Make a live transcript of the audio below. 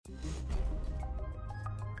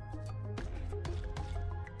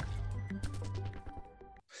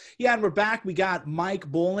Yeah, and we're back. We got Mike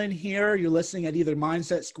Bolin here. You're listening at either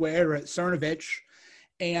Mindset Squared or at Cernovich.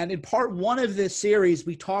 And in part one of this series,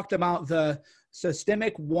 we talked about the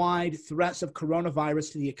systemic-wide threats of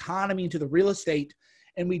coronavirus to the economy and to the real estate.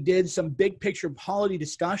 And we did some big picture policy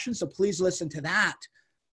discussion. So please listen to that.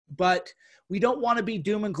 But we don't want to be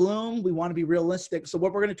doom and gloom. We want to be realistic. So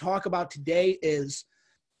what we're going to talk about today is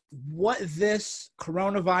what this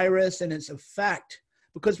coronavirus and its effect,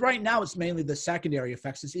 because right now it's mainly the secondary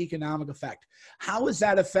effects, this economic effect. How is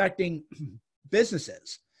that affecting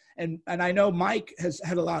businesses? And I know Mike has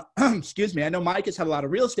had a lot, excuse me, I know Mike has had a lot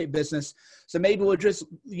of real estate business. So maybe we'll just,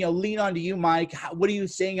 lean on to you, Mike. What are you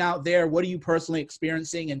seeing out there? What are you personally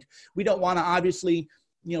experiencing? And we don't want to obviously,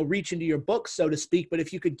 reach into your book, so to speak, but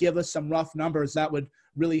if you could give us some rough numbers, that would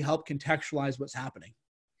really help contextualize what's happening.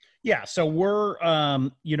 Yeah. So we're,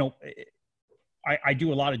 I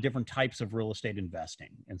do a lot of different types of real estate investing.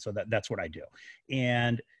 And so that's what I do.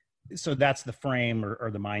 And so that's the frame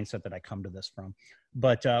or the mindset that I come to this from.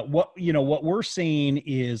 But what we're seeing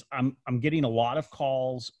is I'm getting a lot of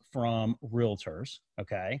calls from realtors.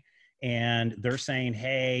 Okay. And they're saying,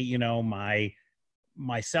 hey,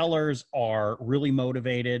 my sellers are really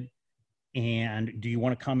motivated. And do you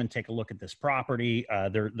want to come and take a look at this property?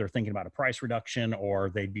 They're thinking about a price reduction, or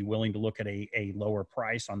they'd be willing to look at a lower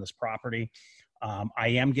price on this property. I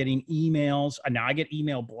am getting emails. Now I get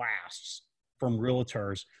email blasts from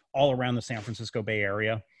realtors all around the San Francisco Bay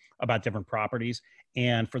Area about different properties.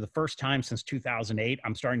 And for the first time since 2008,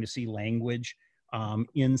 I'm starting to see language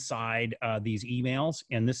inside these emails.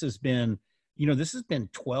 And this has been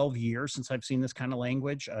 12 years since I've seen this kind of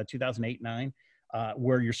language, 2008, 9.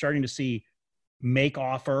 Where you're starting to see make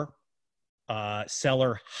offer,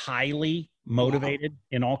 seller highly motivated, wow,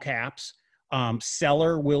 in all caps.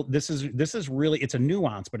 Seller will, this is really, it's a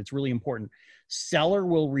nuance, but it's really important. Seller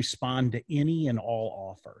will respond to any and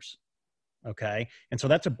all offers. Okay. And so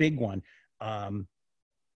that's a big one.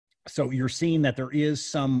 So you're seeing that there is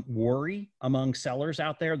some worry among sellers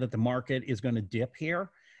out there that the market is going to dip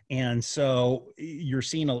here. And so you're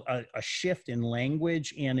seeing a shift in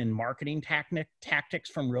language and in marketing tactics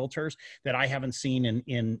from realtors that I haven't seen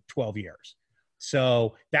in 12 years.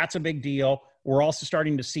 So that's a big deal. We're also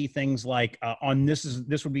starting to see things like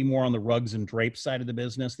this would be more on the rugs and drapes side of the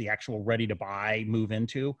business, the actual ready to buy, move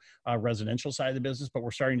into residential side of the business. But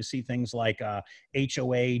we're starting to see things like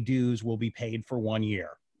HOA dues will be paid for 1 year,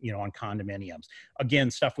 on condominiums. Again,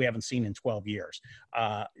 stuff we haven't seen in 12 years.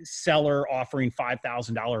 Seller offering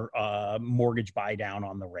 $5,000 mortgage buy down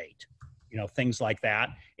on the rate, things like that.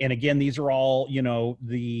 And again, these are all,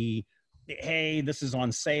 hey, this is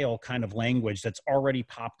on sale kind of language that's already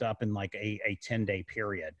popped up in like a 10-day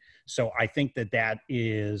period. So I think that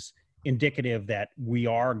is indicative that we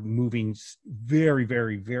are moving very,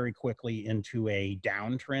 very, very quickly into a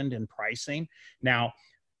downtrend in pricing. Now,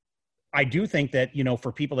 I do think that,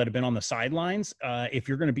 for people that have been on the sidelines, if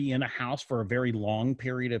you're going to be in a house for a very long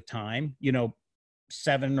period of time,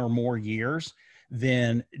 7 or more years,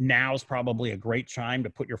 then now's probably a great time to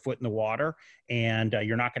put your foot in the water, and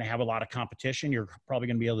you're not going to have a lot of competition. You're probably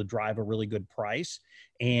going to be able to drive a really good price.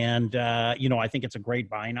 And, I think it's a great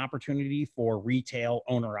buying opportunity for retail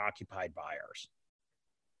owner-occupied buyers,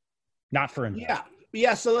 not for investors.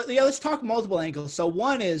 Yeah. So let's talk multiple angles. So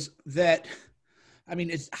one is that,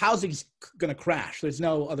 housing's going to crash. There's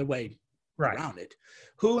no other way around it.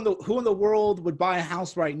 Who in the world would buy a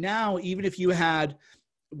house right now, even if you had,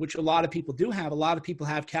 which a lot of people do have, a lot of people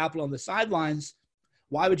have capital on the sidelines.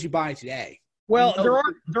 Why would you buy it today? Well,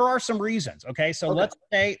 there are some reasons. Okay. So let's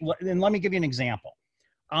say, and let me give you an example.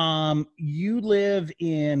 You live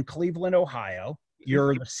in Cleveland, Ohio.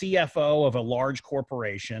 You're the CFO of a large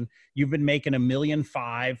corporation. You've been making $1.5 million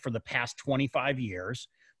for the past 25 years.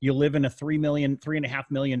 You live in a $3.5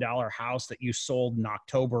 million house that you sold in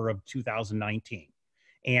October of 2019.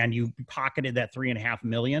 And you pocketed that $3.5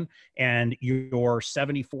 million, and you're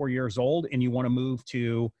 74 years old and you want to move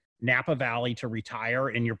to Napa Valley to retire.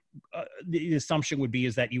 And the assumption would be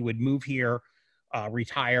is that you would move here,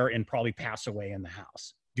 retire, and probably pass away in the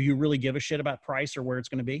house. Do you really give a shit about price or where it's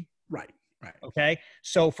going to be? Right. Okay.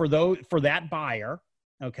 So for that buyer,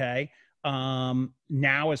 okay,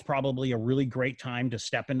 now is probably a really great time to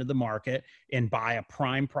step into the market and buy a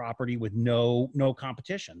prime property with no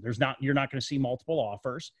competition. You're not going to see multiple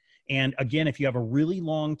offers. And again, if you have a really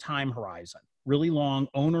long time horizon, really long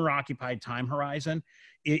owner occupied time horizon,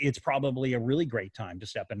 it's probably a really great time to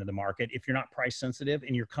step into the market. If you're not price sensitive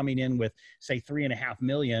and you're coming in with, say, $3.5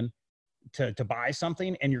 million to buy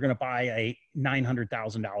something, and you're going to buy a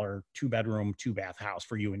 $900,000 2-bedroom, 2-bath house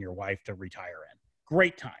for you and your wife to retire in.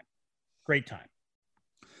 Great time.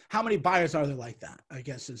 how many buyers are there like that? I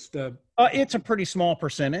guess is the. It's a pretty small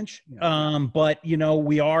percentage. Yeah. But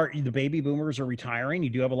the baby boomers are retiring. You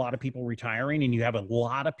do have a lot of people retiring, and you have a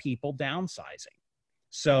lot of people downsizing.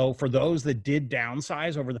 So for those that did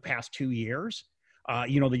downsize over the past 2 years, that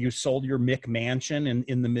you sold your Mick mansion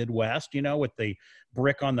in the Midwest, with the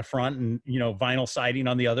brick on the front and, vinyl siding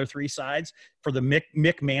on the other 3 sides. For the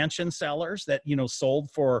Mick mansion sellers that,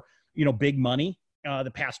 sold for, big money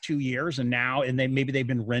the past 2 years, and maybe they've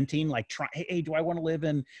been renting, like, hey, do I want to live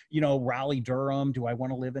in, Raleigh, Durham? Do I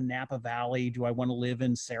want to live in Napa Valley? Do I want to live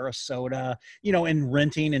in Sarasota? And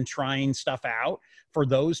renting and trying stuff out. For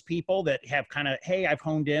those people that have kind of, hey, I've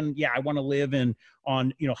honed in, I want to live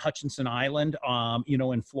on Hutchinson Island,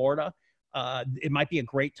 in Florida. It might be a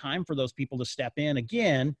great time for those people to step in.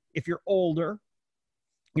 Again, if you're older,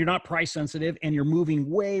 you're not price sensitive, and you're moving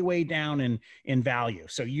way, way down in value.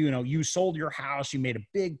 So, you sold your house, you made a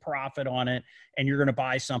big profit on it, and you're going to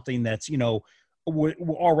buy something that's,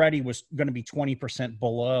 already was going to be 20%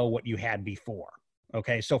 below what you had before.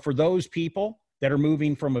 Okay. So for those people that are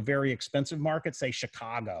moving from a very expensive market, say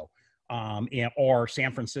Chicago, or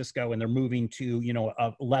San Francisco, and they're moving to,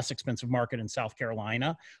 a less expensive market in South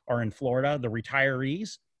Carolina or in Florida, the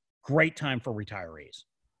retirees, great time for retirees.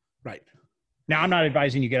 Right. Now, I'm not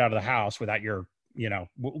advising you get out of the house without your,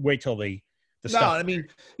 wait till the stuff. No, I mean,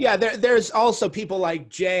 there's also people like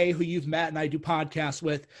Jay, who you've met and I do podcasts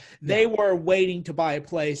with. They were waiting to buy a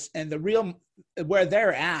place, and where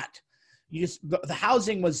they're at, the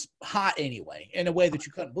housing was hot anyway, in a way that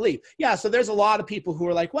you couldn't believe. Yeah. So there's a lot of people who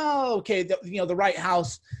are like, well, okay, the right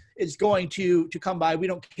house is going to come by. We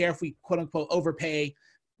don't care if we quote unquote overpay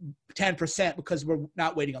 10% because we're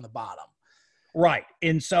not waiting on the bottom. Right.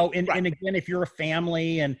 And so, and again, if you're a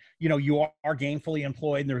family and, you are gainfully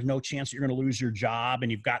employed and there's no chance you're going to lose your job, and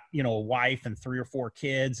you've got, a wife and 3 or 4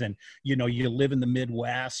 kids, and, you live in the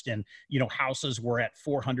Midwest, and, houses were at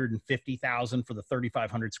 $450,000 for the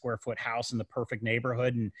 3,500 square foot house in the perfect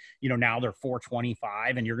neighborhood. And, now they're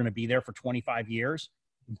 $425,000, and you're going to be there for 25 years.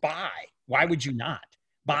 Buy. Why would you not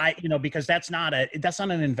buy? Because that's not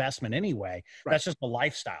an investment anyway. Right. That's just a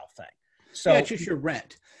lifestyle thing. So it's just your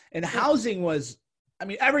rent. And housing was,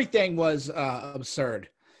 everything was absurd.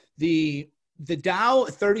 The Dow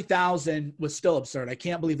 30,000 was still absurd. I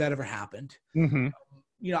can't believe that ever happened. Mm-hmm.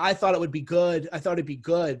 I thought it would be good.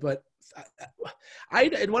 But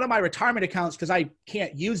in one of my retirement accounts, because I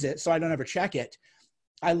can't use it, so I don't ever check it,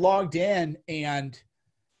 I logged in and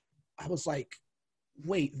I was like,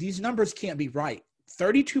 wait, these numbers can't be right.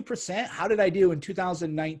 32%? How did I do in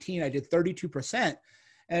 2019? I did 32%.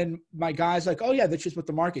 And my guy's like, oh yeah, that's just what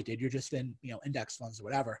the market did. You're just in, index funds or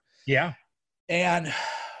whatever. Yeah. And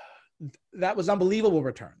that was unbelievable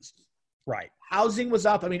returns. Right. Housing was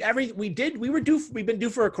up. we've been due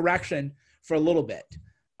for a correction for a little bit.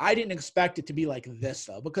 I didn't expect it to be like this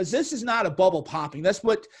though, because this is not a bubble popping. That's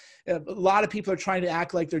what a lot of people are trying to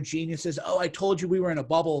act like they're geniuses. Oh, I told you we were in a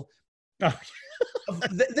bubble. Oh.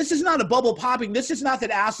 This is not a bubble popping. This is not that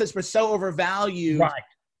assets were so overvalued. Right.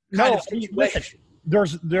 Kind of situation.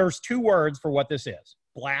 There's 2 words for what this is.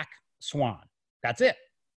 Black swan. That's it.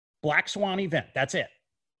 Black swan event. That's it.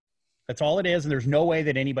 That's all it is. And there's no way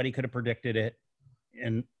that anybody could have predicted it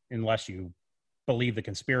unless you believe the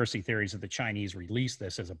conspiracy theories that the Chinese released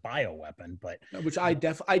this as a bioweapon. But which I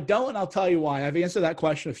don't, and I'll tell you why. I've answered that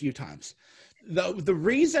question a few times. The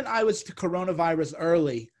reason I was to coronavirus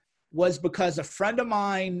early was because a friend of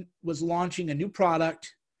mine was launching a new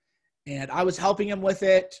product, and I was helping him with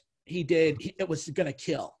it. It was going to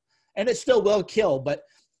kill, and it still will kill, but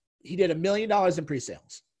he did $1 million in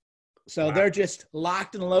pre-sales. So wow. They're just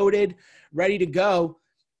locked and loaded, ready to go.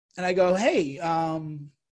 And I go, hey, have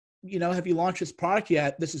you launched this product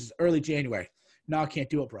yet? This is early January. No, I can't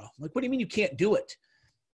do it, bro. I'm like, what do you mean you can't do it?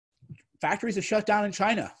 Factories are shut down in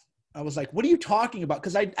China. I was like, what are you talking about?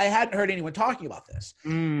 Because I hadn't heard anyone talking about this.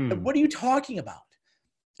 What are you talking about?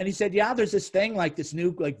 And he said, yeah, there's this thing, like this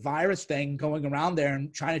new virus thing going around there,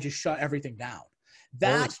 and China just shut everything down.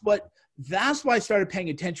 That's why I started paying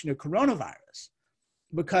attention to coronavirus,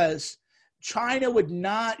 because China would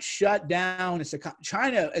not shut down.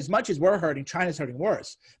 China, as much as we're hurting, China's hurting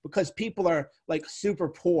worse because people are like super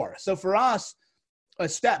poor. So for us, a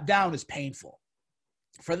step down is painful.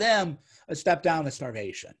 For them, a step down is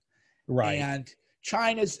starvation. Right. And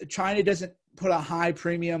China doesn't put a high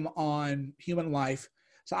premium on human life.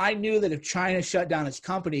 So I knew that if China shut down its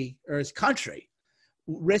company or its country,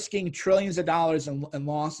 risking trillions of dollars in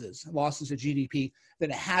losses of GDP,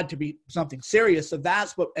 then it had to be something serious. So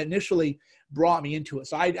that's what initially brought me into it.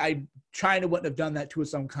 So China wouldn't have done that to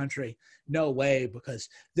its own country. No way, because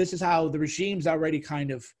this is how the regime's already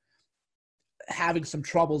kind of having some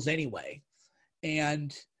troubles anyway.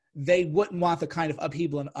 And they wouldn't want the kind of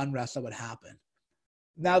upheaval and unrest that would happen.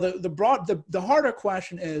 Now, the harder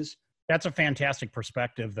question is, that's a fantastic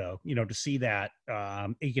perspective, though, to see that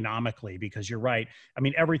economically, because you're right. I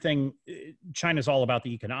mean, everything, China's all about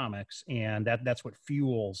the economics, and that's what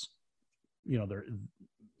fuels, their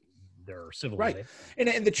civilization. Right.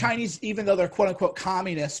 And the Chinese, even though they're quote unquote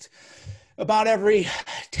communist, about every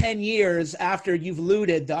 10 years after you've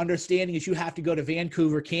looted, the understanding is you have to go to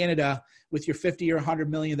Vancouver, Canada with your 50 or 100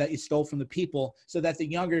 million that you stole from the people so that the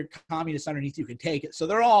younger communists underneath you can take it. So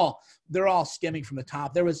they're all skimming from the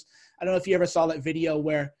top. I don't know if you ever saw that video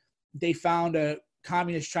where they found a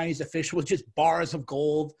communist Chinese official with just bars of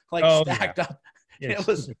gold stacked up. It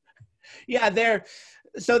was,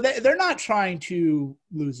 they're not trying to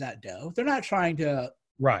lose that dough. They're not trying to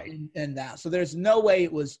end that. So there's no way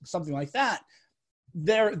it was something like that.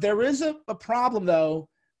 There is a problem though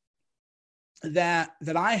that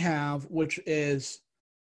I have, which is,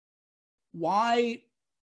 why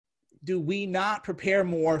do we not prepare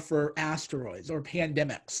more for asteroids or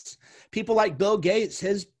pandemics? People like Bill Gates,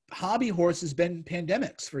 his hobby horse has been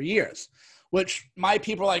pandemics for years, which my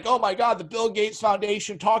people are like, oh my God, the Bill Gates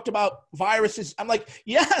Foundation talked about viruses. I'm like,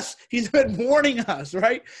 yes, he's been warning us,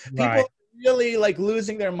 right? People are really like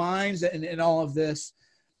losing their minds in all of this,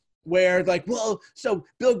 where like, well, so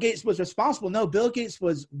Bill Gates was responsible. No, Bill Gates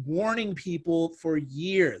was warning people for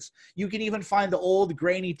years. You can even find the old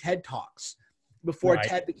grainy TED Talks before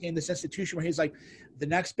TED became this institution where he's like, the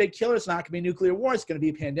next big killer is not going to be nuclear war. It's going to be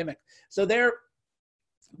a pandemic. So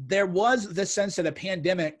there was this sense that a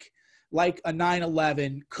pandemic like a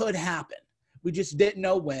 9/11 could happen. We just didn't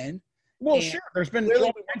know when. Well, sure. There's been,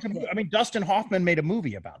 Dustin Hoffman made a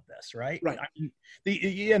movie about this, right? Right.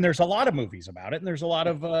 And there's a lot of movies about it. And there's a lot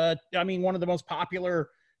of, one of the most popular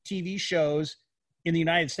TV shows in the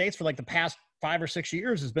United States for like the past 5 or 6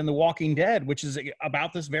 years has been The Walking Dead, which is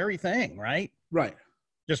about this very thing, right? Right.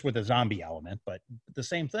 Just with a zombie element, but the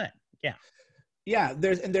same thing. Yeah. Yeah.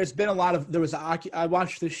 There's been a lot of, I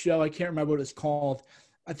watched this show. I can't remember what it's called.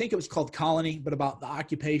 I think it was called Colony, but about the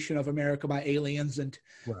occupation of America by aliens and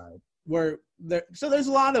so there's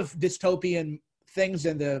a lot of dystopian things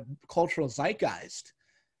in the cultural zeitgeist.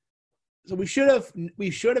 So we should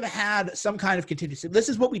have had some kind of contingency. This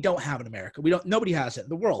is what we don't have in America. Nobody has it in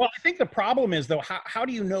the world. Well, I think the problem is though, how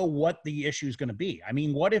do you know what the issue is going to be? I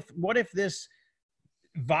mean, what if this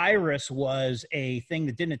virus was a thing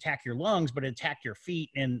that didn't attack your lungs, but it attacked your feet,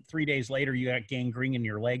 and 3 days later you got gangrene and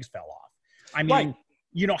your legs fell off? I mean,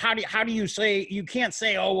 how do you say, you can't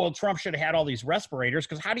say, oh, well, Trump should have had all these respirators,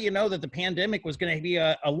 because how do you know that the pandemic was going to be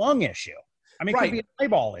a lung issue? I mean, it could be an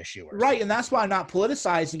eyeball issue. Right. And that's why I'm not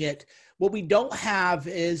politicizing it. What we don't have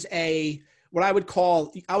is what I would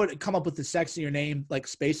come up with the sexier name, like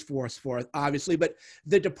Space Force for it, obviously, but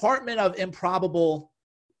the Department of Improbable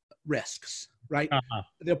Risks, right?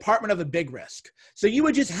 The Department of a Big Risk. So you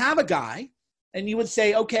would just have a guy, and you would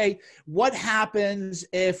say, okay, what happens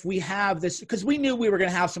if we have this? Because we knew we were going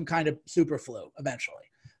to have some kind of super flu eventually.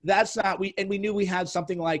 We knew we had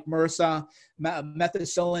something like MRSA,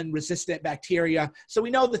 methicillin-resistant bacteria. So we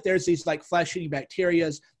know that there's these like flesh-eating bacteria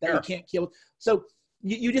that we can't kill. So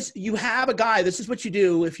you have a guy. This is what you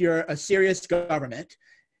do if you're a serious government.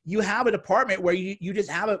 You have a department where you just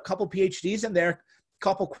have a couple PhDs in there, a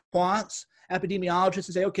couple quants, epidemiologists,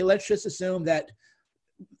 and say, okay, let's just assume that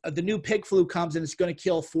the new pig flu comes and it's going to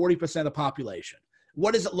kill 40% of the population.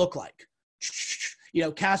 What does it look like?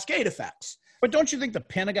 Cascade effects. But don't you think the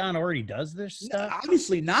Pentagon already does this stuff? No,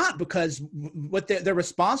 obviously not, because what their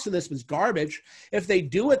response to this was garbage. If they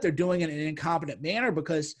do it, they're doing it in an incompetent manner,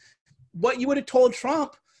 because what you would have told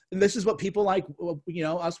Trump, and this is what people like,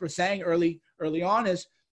 us were saying early on, is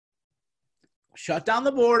shut down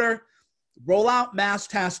the border, roll out mass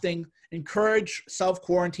testing, encourage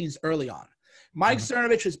self-quarantines early on. Mike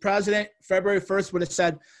Cernovich, as president, February 1st would have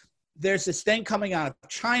said, there's this thing coming out of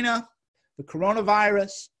China, the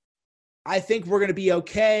coronavirus. I think we're going to be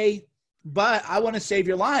okay, but I want to save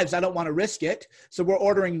your lives. I don't want to risk it. So we're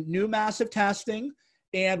ordering new massive testing,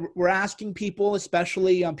 and we're asking people,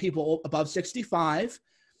 especially people above 65,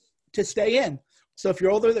 to stay in. So if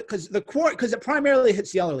you're older, because it primarily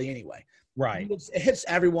hits the elderly anyway. Right. It hits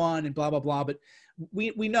everyone and blah, blah, blah. But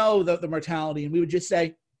we know the mortality, and we would just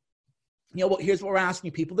say, here's what we're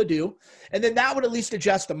asking people to do. And then that would at least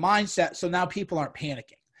adjust the mindset, so now people aren't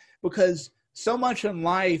panicking. Because so much in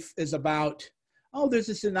life is about, oh, there's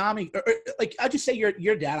a tsunami. Or like, I'll just say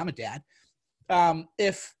your dad. I'm a dad.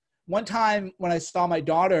 If one time when I saw my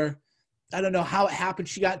daughter, I don't know how it happened,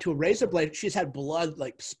 she got into a razor blade. She's had blood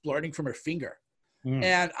like splurting from her finger. Mm.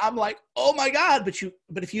 And I'm like, oh my God.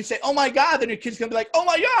 But if you say, oh my God, then your kid's gonna be like, oh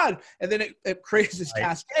my God. And then it creates this Right.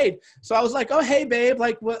 cascade. So I was like, oh, hey babe,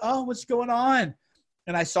 like what's going on?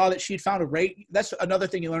 And I saw that she'd found a rate. That's another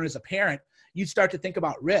thing you learn as a parent. You start to think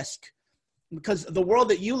about risk, because the world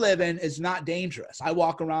that you live in is not dangerous. I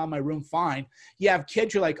walk around my room fine. You have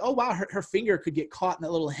kids, you're like, oh wow, her finger could get caught in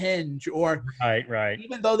that little hinge. Or Right.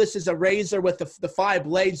 even though this is a razor with the 5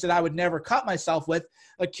 blades that I would never cut myself with,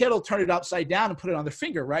 a kid will turn it upside down and put it on their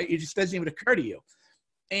finger, right? It just doesn't even occur to you.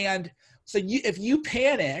 And so if you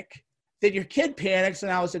panic, then your kid panics,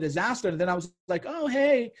 and now it's a disaster. And then I was like, oh,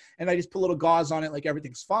 hey. And I just put a little gauze on it like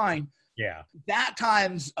everything's fine. Yeah. That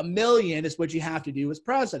times a million is what you have to do as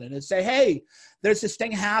president, and say, hey, there's this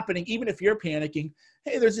thing happening. Even if you're panicking,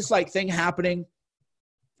 hey, there's this like thing happening.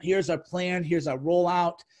 Here's our plan. Here's our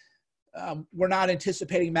rollout. We're not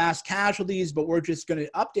anticipating mass casualties, but we're just going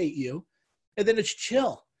to update you. And then it's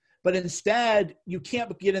chill. But instead, you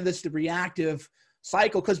can't get in this reactive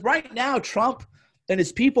cycle, because right now Trump and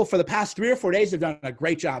his people for the past 3 or 4 days have done a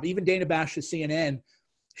great job. Even Dana Bash of CNN,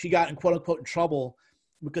 she got in quote unquote in trouble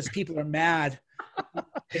because people are mad. And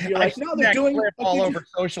you're like, no, they're doing all over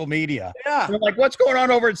social media. Yeah. They're like, what's going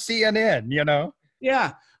on over at CNN, you know?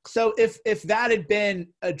 Yeah. So if that had been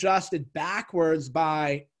adjusted backwards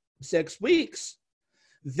by 6 weeks,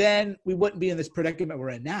 then we wouldn't be in this predicament we're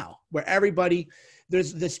in now, where everybody,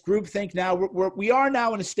 there's this group think now. We are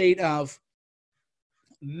now in a state of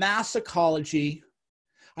mass ecology.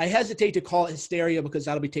 I hesitate to call it hysteria because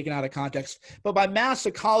that'll be taken out of context. But by mass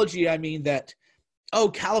ecology, I mean that, oh,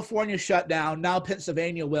 California shut down. Now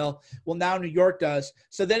Pennsylvania will. Well, now New York does.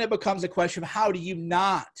 So then it becomes a question of how do you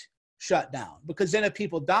not shut down? Because then if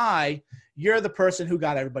people die, you're the person who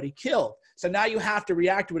got everybody killed. So now you have to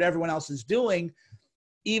react to what everyone else is doing,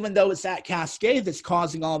 even though it's that cascade that's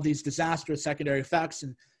causing all of these disastrous secondary effects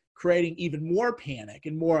and creating even more panic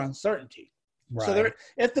and more uncertainty. Right. So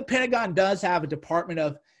if the Pentagon does have a Department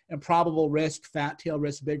of Improbable Risk, Fat Tail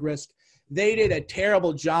Risk, Big Risk, they did a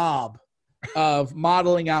terrible job of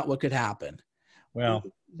modeling out what could happen. Well,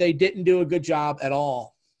 they didn't do a good job at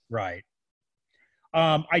all. Right.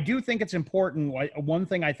 I do think it's important. One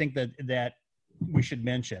thing I think that we should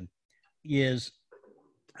mention is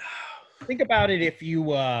think about it. If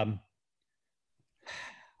you, let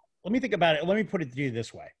me think about it. Let me put it to you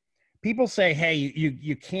this way. People say, hey,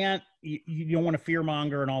 you can't, you don't want to fear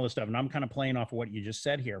monger and all this stuff. And I'm kind of playing off of what you just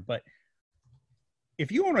said here. But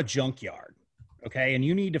if you own a junkyard, okay, and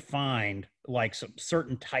you need to find like some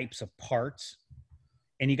certain types of parts,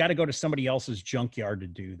 and you got to go to somebody else's junkyard to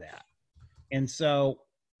do that. And so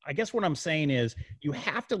I guess what I'm saying is you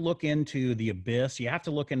have to look into the abyss. You have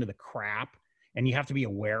to look into the crap, and you have to be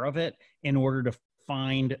aware of it in order to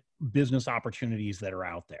find business opportunities that are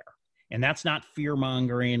out there. And that's not fear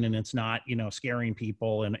mongering, and it's not, scaring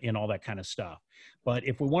people and all that kind of stuff. But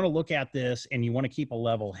if we want to look at this and you want to keep a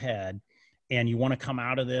level head and you want to come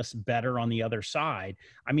out of this better on the other side,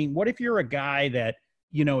 I mean, what if you're a guy that,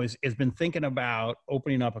 has been thinking about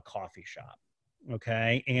opening up a coffee shop,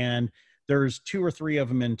 okay? And there's 2 or 3 of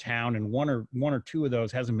them in town, and one or two of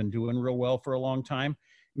those hasn't been doing real well for a long time.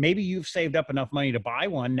 Maybe you've saved up enough money to buy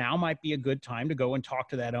one. Now might be a good time to go and talk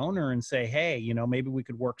to that owner and say, hey, maybe we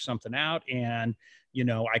could work something out, and,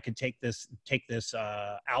 I could take this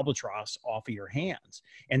albatross off of your hands.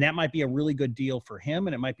 And that might be a really good deal for him,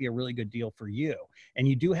 and it might be a really good deal for you. And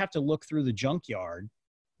you do have to look through the junkyard,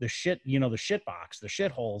 the shit box, the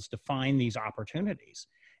shitholes, to find these opportunities.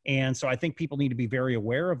 And so I think people need to be very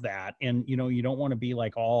aware of that. And, you don't want to be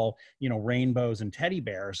like all, rainbows and teddy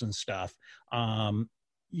bears and stuff.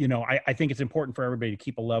 I think it's important for everybody to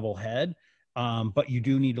keep a level head, but you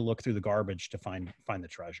do need to look through the garbage to find the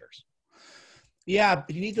treasures. Yeah,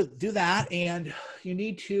 you need to do that, and you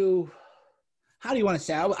need to, how do you want to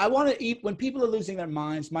say? I want to eat, when people are losing their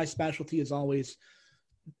minds, my specialty is always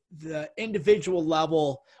the individual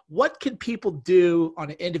level. What can people do on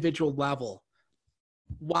an individual level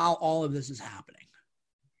while all of this is happening?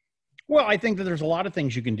 Well, I think that there's a lot of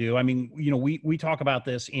things you can do. I mean, we talk about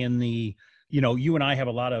this in the, you and I have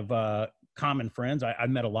a lot of common friends. I've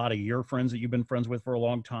met a lot of your friends that you've been friends with for a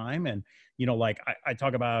long time. And, I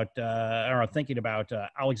talk about, or I'm thinking about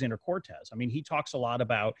Alexander Cortez. I mean, he talks a lot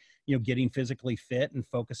about, getting physically fit and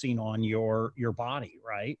focusing on your body,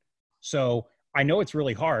 right? So I know it's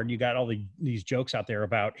really hard. You got all these jokes out there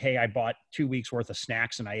about, hey, I bought 2 weeks worth of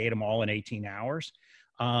snacks and I ate them all in 18 hours.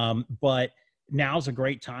 But now's a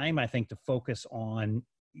great time, I think, to focus on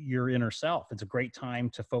your inner self. It's a great time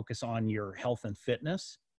to focus on your health and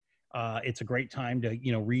fitness. It's a great time to,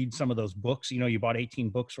 read some of those books. You bought 18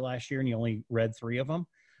 books last year and you only read 3 of them.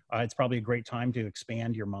 It's probably a great time to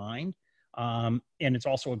expand your mind. And it's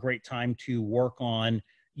also a great time to work on,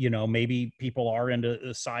 you know, maybe people are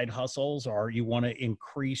into side hustles, or you want to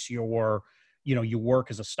increase your, you know, you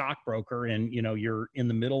work as a stockbroker and, you know, you're in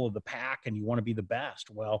the middle of the pack and you want to be the best.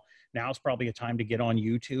 Well, now's probably a time to get on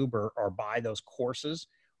YouTube or buy those courses,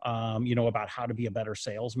 you know, about how to be a better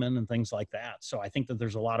salesman and things like that. So I think that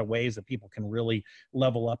there's a lot of ways that people can really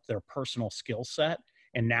level up their personal skill set.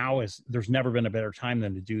 And now there's never been a better time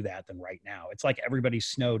than to do that than right now. It's like everybody's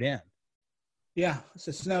snowed in. Yeah, it's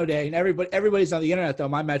a snow day, and everybody's on the internet though.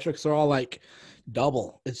 My metrics are all like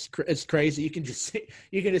double. It's crazy. You can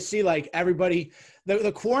just see like everybody.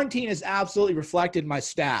 The quarantine has absolutely reflected my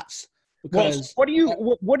stats. Because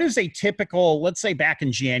what is a typical, let's say back in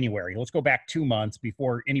January, let's go back 2 months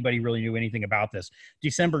before anybody really knew anything about this,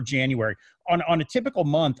 December, January, on a typical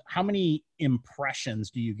month, how many impressions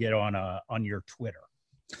do you get on your Twitter?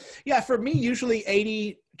 Yeah, for me, usually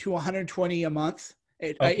 80 to 120 a month.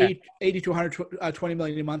 Okay. 80 to 120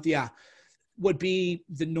 million a month, yeah, would be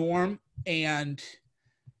the norm. And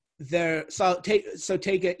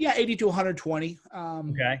take it, yeah, 80 to 120.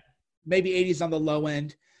 Okay. Maybe 80 is on the low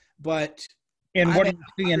end, but. And what are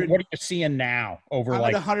you seeing now over I'm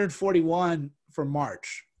at 141 for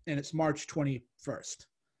March, and it's March 21st.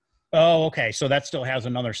 Oh, okay. So that still has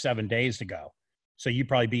another 7 days to go. So you'd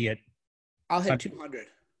probably be at. I'll hit 200.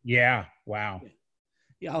 Yeah. Wow.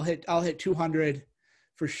 Yeah, I'll hit 200.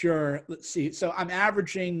 For sure. Let's see. So I'm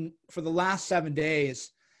averaging for the last 7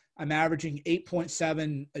 days, I'm averaging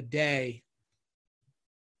 8.7 a day.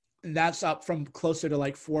 And that's up from closer to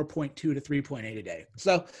like 4.2 to 3.8 a day.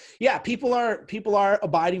 So yeah, people are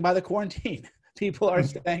abiding by the quarantine. People are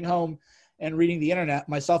staying home and reading the internet,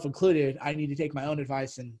 myself included. I need to take my own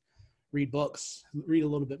advice and read books, read a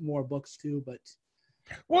little bit more books too, but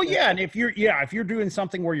well, yeah. And if you're doing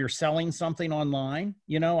something where you're selling something online,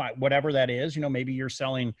 you know, whatever that is, you know, maybe you're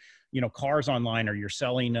selling, you know, cars online, or you're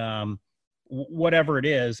selling, whatever it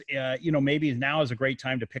is, you know, maybe now is a great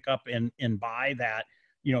time to pick up and buy that,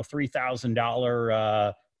 you know,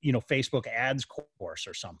 $3,000, you know, Facebook ads course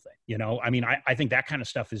or something, you know. I mean, I think that kind of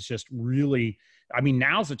stuff is just really, I mean,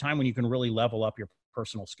 now's the time when you can really level up your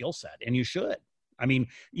personal skill set, and you should. I mean,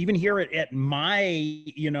 even here at my,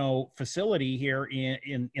 you know, facility here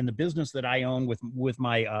in the business that I own with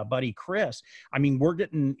my buddy Chris, I mean, we're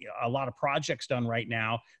getting a lot of projects done right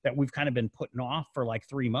now that we've kind of been putting off for like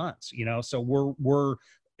 3 months, you know. So we're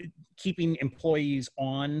keeping employees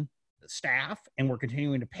on staff and we're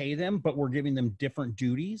continuing to pay them, but we're giving them different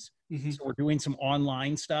duties. Mm-hmm. So we're doing some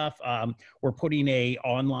online stuff. We're putting a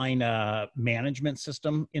online management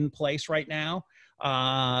system in place right now,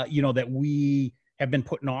 you know, that we have been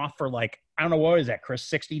putting off for like, I don't know, what is that, Chris,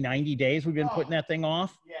 60, 90 days we've been putting that thing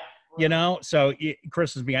off? Yeah. Right. You know, so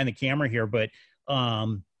Chris is behind the camera here, but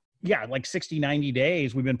yeah, like 60, 90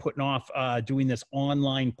 days we've been putting off doing this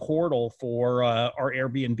online portal for our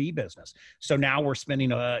Airbnb business. So now we're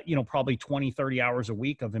spending, you know, probably 20, 30 hours a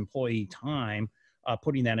week of employee time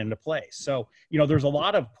putting that into place. So, you know, there's a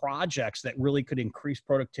lot of projects that really could increase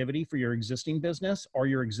productivity for your existing business or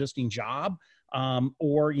your existing job.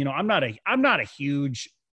 Or, you know, I'm not a huge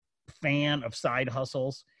fan of side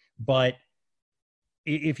hustles, but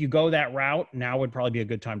if you go that route, now would probably be a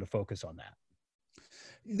good time to focus on that.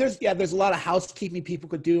 There's a lot of housekeeping people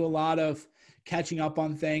could do, a lot of catching up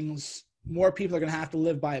on things. More people are going to have to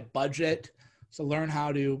live by a budget. So learn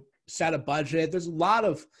how to set a budget. There's a lot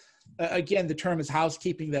of, again, the term is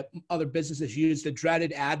housekeeping that other businesses use, the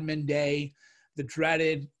dreaded admin day, the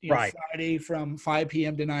dreaded right. Friday from 5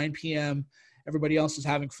 p.m. to 9 p.m. Everybody else is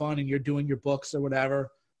having fun and you're doing your books or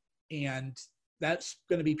whatever. And that's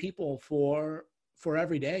going to be people for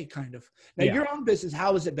every day kind of. Now, your own business,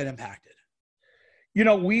 how has it been impacted? You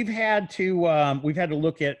know, we've had to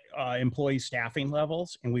look at employee staffing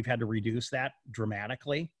levels, and we've had to reduce that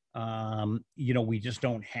dramatically. You know, we just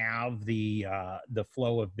don't have the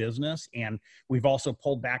flow of business, and we've also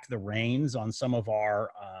pulled back the reins on some of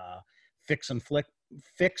our fix and flip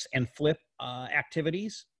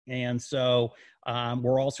activities. And so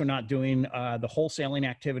we're also not doing the wholesaling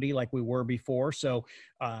activity like we were before. So,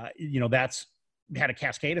 you know, that's had a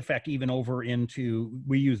cascade effect even over into,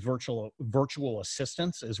 we use virtual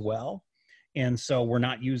assistants as well. And so we're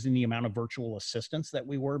not using the amount of virtual assistants that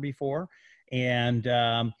we were before. And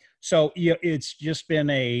so it's just been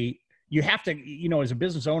you have to, you know, as a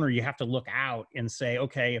business owner, you have to look out and say,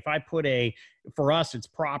 okay, if I put for us, it's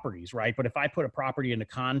properties, right? But if I put a property into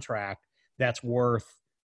contract that's worth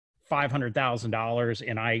 $500,000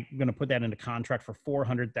 and I'm going to put that into contract for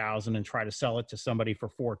 $400,000 and try to sell it to somebody for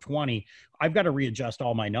 $420,000, I've got to readjust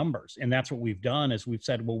all my numbers. And that's what we've done is we've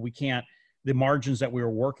said, well, we can't, the margins that we were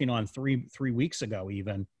working on three weeks ago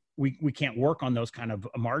even, we can't work on those kind of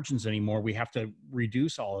margins anymore. We have to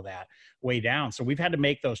reduce all of that way down. So we've had to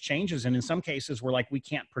make those changes. And in some cases, we're like, we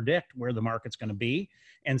can't predict where the market's going to be.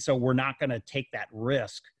 And so we're not going to take that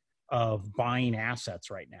risk of buying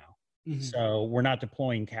assets right now. Mm-hmm. So we're not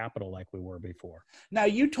deploying capital like we were before. Now,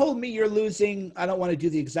 you told me you're losing, I don't want to do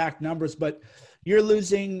the exact numbers, but you're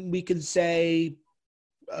losing, we can say,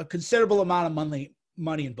 a considerable amount of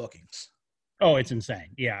money in bookings. Oh, it's insane.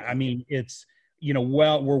 Yeah. I mean, it's,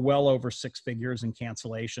 we're well over six figures in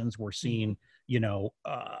cancellations. We're seeing,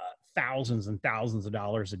 thousands and thousands of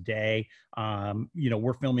dollars a day.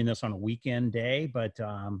 We're filming this on a weekend day, but,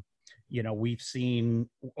 we've seen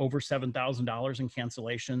over $7,000 in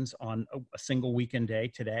cancellations on a single weekend day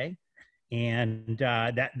today. And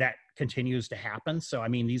that continues to happen. So, I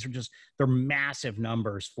mean, they're massive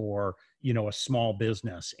numbers for, a small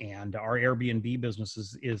business. And our Airbnb business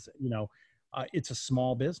is it's a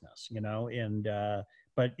small business,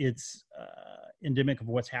 but it's endemic of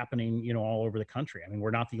what's happening, all over the country. I mean,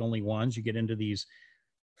 we're not the only ones. You get into these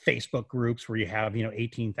Facebook groups where you have,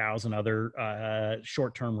 18,000 other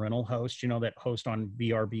short-term rental hosts, that host on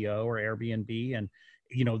VRBO or Airbnb. And,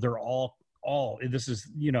 they're all this is,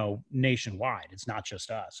 nationwide. It's not just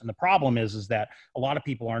us. And the problem is that a lot of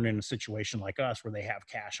people aren't in a situation like us where they have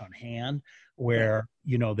cash on hand, where,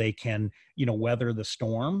 they can, weather the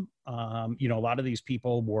storm. A lot of these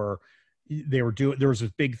people there was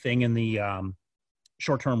this big thing in the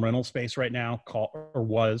short-term rental space right now called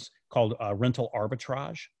rental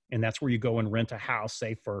arbitrage. And that's where you go and rent a house,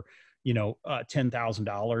 say for,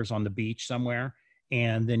 $10,000 on the beach somewhere.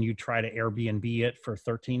 And then you try to Airbnb it for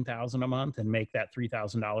 $13,000 a month and make that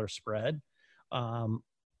 $3,000 spread.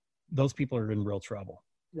 Those people are in real trouble.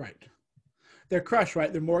 Right. They're crushed,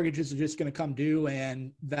 right? Their mortgages are just going to come due,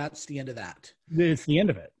 and that's the end of that. It's the end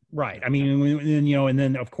of it. Right. I mean, and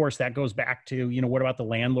then of course that goes back to, what about the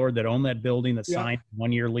landlord that owned that building that signed a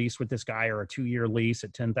 1-year lease with this guy or a 2-year lease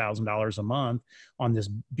at $10,000 a month on this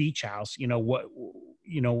beach house?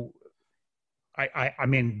 I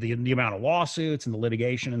mean, the amount of lawsuits and the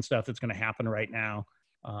litigation and stuff that's going to happen right now,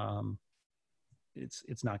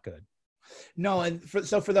 it's not good. No. And for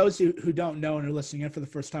those who don't know and are listening in for the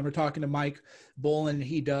first time, we're talking to Mike Bolin.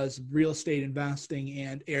 He does real estate investing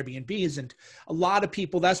and Airbnbs. And a lot of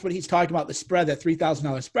people, that's what he's talking about, the spread, that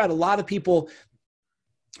 $3,000 spread. A lot of people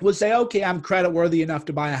would say, okay, I'm credit worthy enough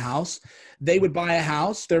to buy a house. They would buy a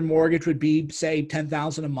house. Their mortgage would be, say,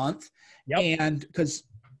 $10,000 a month. Yep.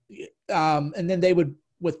 And then they would,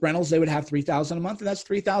 with rentals, they would have $3,000 a month, and that's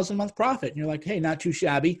 $3,000 a month profit. And you're like, hey, not too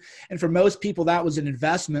shabby. And for most people, that was an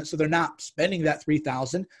investment. So they're not spending that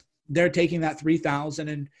 $3,000. They're taking that $3,000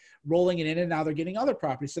 and rolling it in, and now they're getting other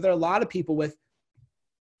properties. So there are a lot of people with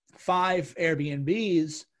 5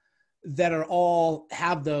 Airbnbs that are all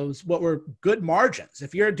have those, what were good margins.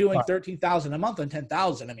 If you're doing $13,000 a month on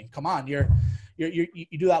 $10,000, I mean, come on, you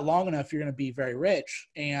do that long enough, you're going to be very rich.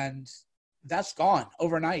 And that's gone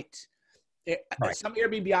overnight. Some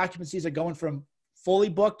Airbnb occupancies are going from fully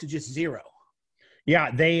booked to just zero. Yeah,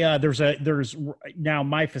 there's now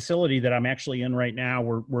my facility that I'm actually in right now.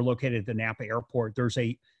 We're located at the Napa Airport. There's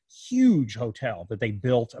a huge hotel that they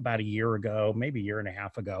built about a year ago, maybe a year and a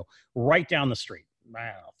half ago, right down the street,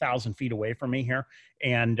 1,000 feet away from me here,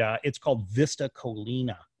 and it's called Vista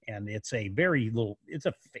Colina, and it's a very little. It's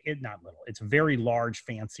a very large,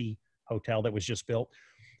 fancy hotel that was just built.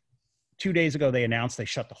 2 days ago, they announced they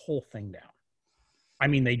shut the whole thing down. I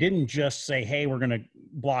mean, they didn't just say, hey, we're going to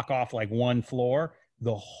block off like one floor.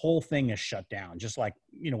 The whole thing is shut down, just like,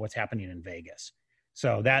 what's happening in Vegas.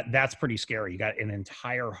 So that's pretty scary. You got an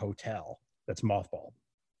entire hotel that's mothballed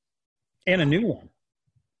and a new one.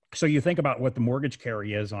 So you think about what the mortgage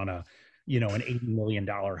carry is on an $80 million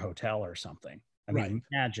hotel or something. I mean,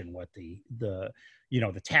 imagine what the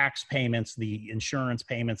tax payments, the insurance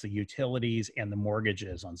payments, the utilities, and the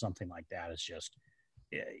mortgages on something like that is just,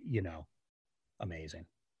 amazing.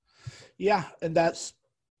 Yeah. And that's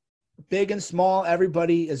big and small.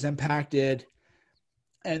 Everybody is impacted.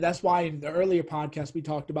 And that's why in the earlier podcast, we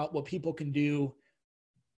talked about what people can do,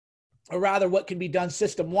 or rather what can be done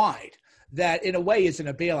system-wide that in a way isn't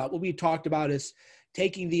a bailout. What we talked about is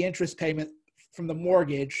taking the interest payment from the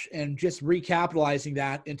mortgage and just recapitalizing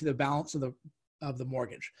that into the balance of the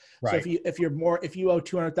mortgage. Right. So if you owe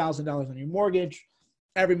 $200,000 on your mortgage,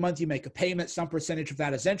 every month you make a payment, some percentage of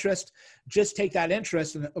that is interest. Just take that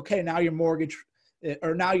interest and okay, now your mortgage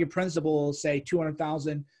or now your principal, say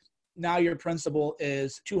 $200,000. Now your principal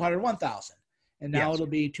is $201,000, and now it'll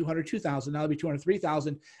be $202,000. Now it'll be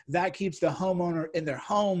 $203,000. That keeps the homeowner in their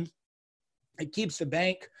home. It keeps the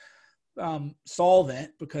bank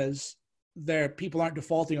solvent because their people aren't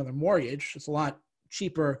defaulting on their mortgage. It's a lot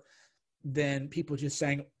cheaper than people just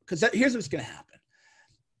saying, because here's what's going to happen.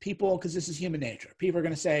 People, because this is human nature, people are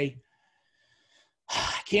going to say,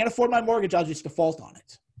 I can't afford my mortgage, I'll just default on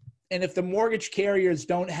it. And if the mortgage carriers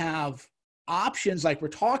don't have options like we're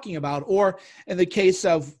talking about, or in the case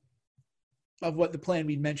of what the plan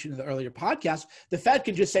we mentioned in the earlier podcast, the Fed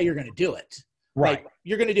can just say you're going to do it. Right. Like,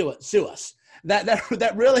 you're going to do it. Sue us. That's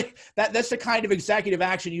the kind of executive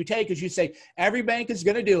action you take, is you say every bank is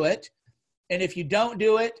going to do it. And if you don't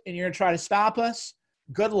do it and you're going to try to stop us,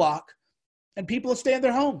 good luck. And people will stay in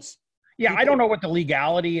their homes. Yeah, I don't know what the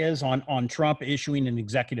legality is on Trump issuing an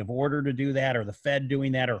executive order to do that, or the Fed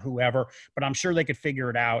doing that, or whoever, but I'm sure they could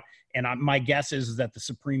figure it out. And my guess is that the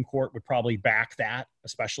Supreme Court would probably back that,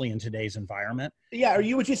 especially in today's environment. Yeah, or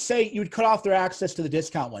you would just say, you would cut off their access to the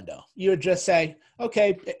discount window. You would just say,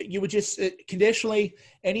 okay, you would just conditionally,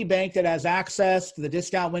 any bank that has access to the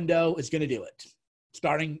discount window is going to do it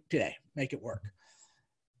starting today. Make it work.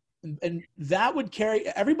 And that would carry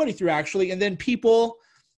everybody through, actually. And then people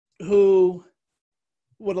who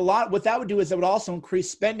what that would do is that would also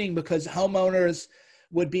increase spending, because homeowners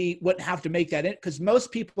wouldn't have to make that in, because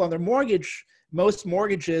most people on their most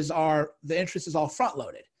mortgages are, the interest is all front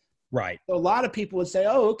loaded. Right. So a lot of people would say,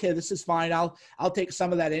 oh, okay, this is fine. I'll take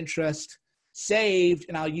some of that interest saved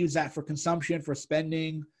and I'll use that for consumption, for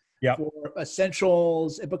spending, for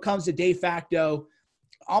essentials. It becomes a de facto,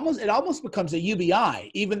 it almost becomes a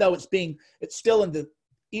UBI, even though it's still into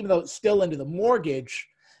the mortgage.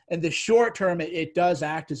 In the short term, it does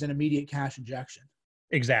act as an immediate cash injection.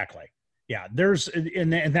 Exactly. Yeah.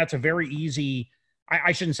 And that's a very easy,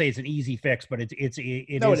 I shouldn't say it's an easy fix, but it is.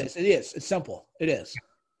 It is. It's simple. It is.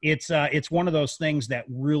 It's one of those things that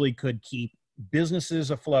really could keep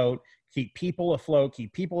businesses afloat, keep people afloat,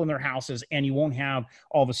 keep people in their houses, and you won't have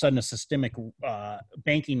all of a sudden a systemic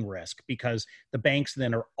banking risk, because the banks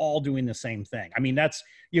then are all doing the same thing. I mean,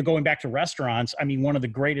 going back to restaurants. I mean, one of the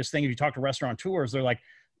greatest things, if you talk to restaurateurs, they're like,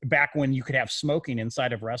 back when you could have smoking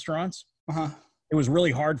inside of restaurants, it was really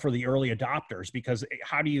hard for the early adopters, because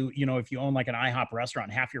how do you, if you own like an IHOP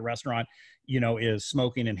restaurant, half your restaurant, is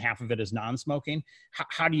smoking and half of it is non-smoking.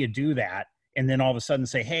 How do you do that? And then all of a sudden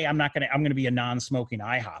say, hey, I'm going to be a non-smoking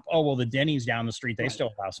IHOP. Oh, well, the Denny's down the street, they still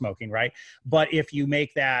allow smoking, right? But if you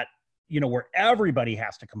make that, where everybody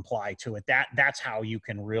has to comply to it, that's how you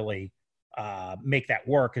can really make that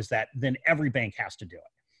work, is that then every bank has to do it.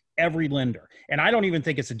 Every lender. And I don't even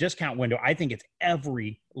think it's a discount window. I think it's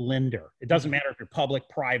every lender. It doesn't matter if you're public,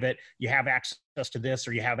 private, you have access to this,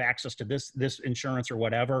 or you have access to this insurance or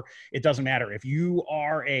whatever. It doesn't matter. If you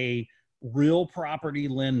are a real property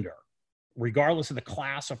lender, regardless of the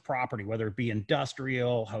class of property, whether it be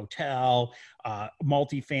industrial, hotel,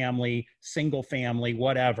 multifamily, single family,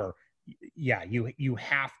 whatever, yeah, you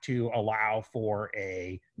have to allow for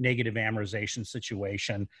a negative amortization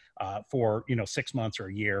situation for 6 months or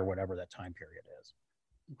a year, or whatever that time period is.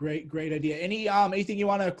 Great idea. Anything you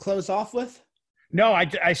want to close off with? No,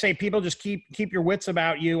 I say people just keep your wits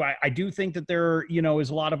about you. I do think that there is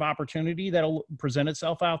a lot of opportunity that'll present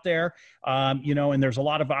itself out there, and there's a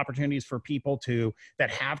lot of opportunities for people that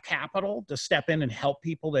have capital to step in and help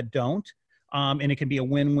people that don't. And it can be a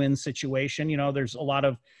win-win situation. There's a lot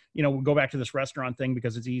of, we'll go back to this restaurant thing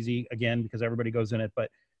because it's easy, again, because everybody goes in it. But,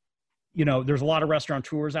 there's a lot of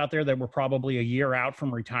restaurateurs out there that were probably a year out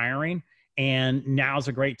from retiring. And now's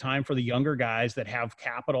a great time for the younger guys that have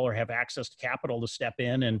capital or have access to capital to step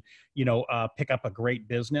in and, pick up a great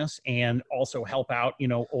business and also help out,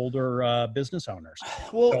 older business owners.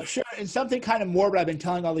 Well, sure. And something kind of more what I've been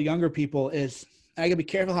telling all the younger people is, I gotta be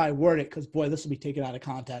careful how I word it, because boy, this will be taken out of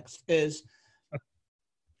context, is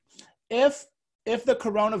if the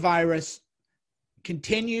coronavirus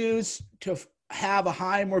continues to have a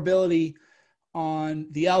high morbidity on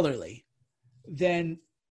the elderly, then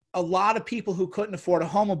a lot of people who couldn't afford a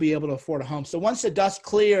home will be able to afford a home. So once the dust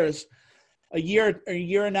clears a year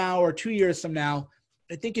now or 2 years from now,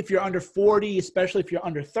 I think if you're under 40, especially if you're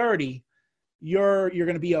under 30, you're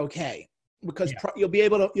going to be okay, because you'll be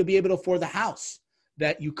able to afford the house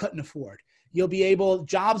that you couldn't afford.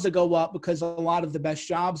 Jobs will go up, because a lot of the best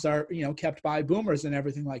jobs are, kept by boomers and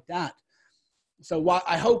everything like that. So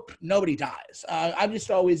I hope nobody dies. I'm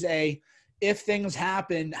just always if things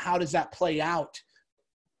happen, how does that play out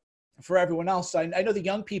for everyone else? I know the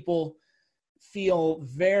young people feel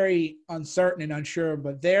very uncertain and unsure,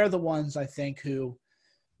 but they're the ones, I think, who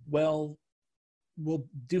will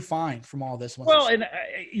do fine from all this. Well, and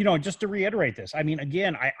just to reiterate this, I mean,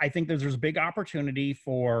 again, I think there's a big opportunity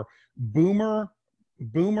for boomer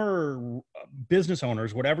business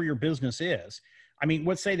owners, whatever your business is. I mean,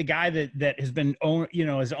 let's say the guy that has been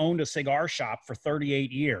has owned a cigar shop for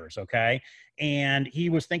 38 years. Okay. And he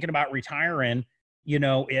was thinking about retiring,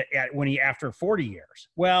 after 40 years.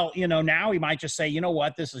 Well, now he might just say, you know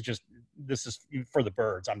what, this is for the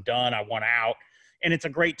birds. I'm done. I want out. And it's a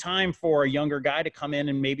great time for a younger guy to come in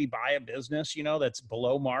and maybe buy a business, that's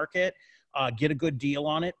below market, get a good deal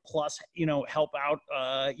on it, plus, help out,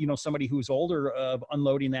 somebody who's older of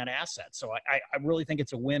unloading that asset. So I really think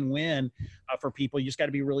it's a win-win for people. You just got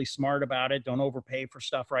to be really smart about it. Don't overpay for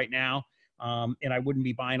stuff right now. And I wouldn't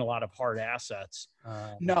be buying a lot of hard assets.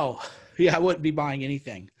 No. Yeah, I wouldn't be buying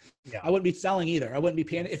anything. Yeah. I wouldn't be selling either. I wouldn't be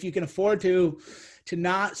panic. If you can afford to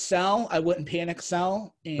not sell, I wouldn't panic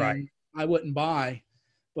sell, and Right. I wouldn't buy.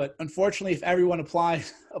 But unfortunately, if everyone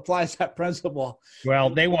applies that principle, Well,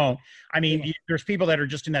 they won't. I mean, there's people that are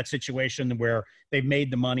just in that situation where they've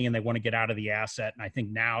made the money and they want to get out of the asset. And I think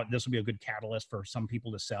now this will be a good catalyst for some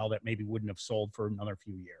people to sell that maybe wouldn't have sold for another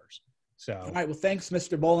few years. So, all right. Well, thanks,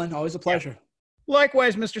 Mr. Bolin. Always a pleasure.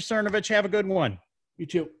 Likewise, Mr. Cernovich, have a good one. You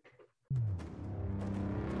too.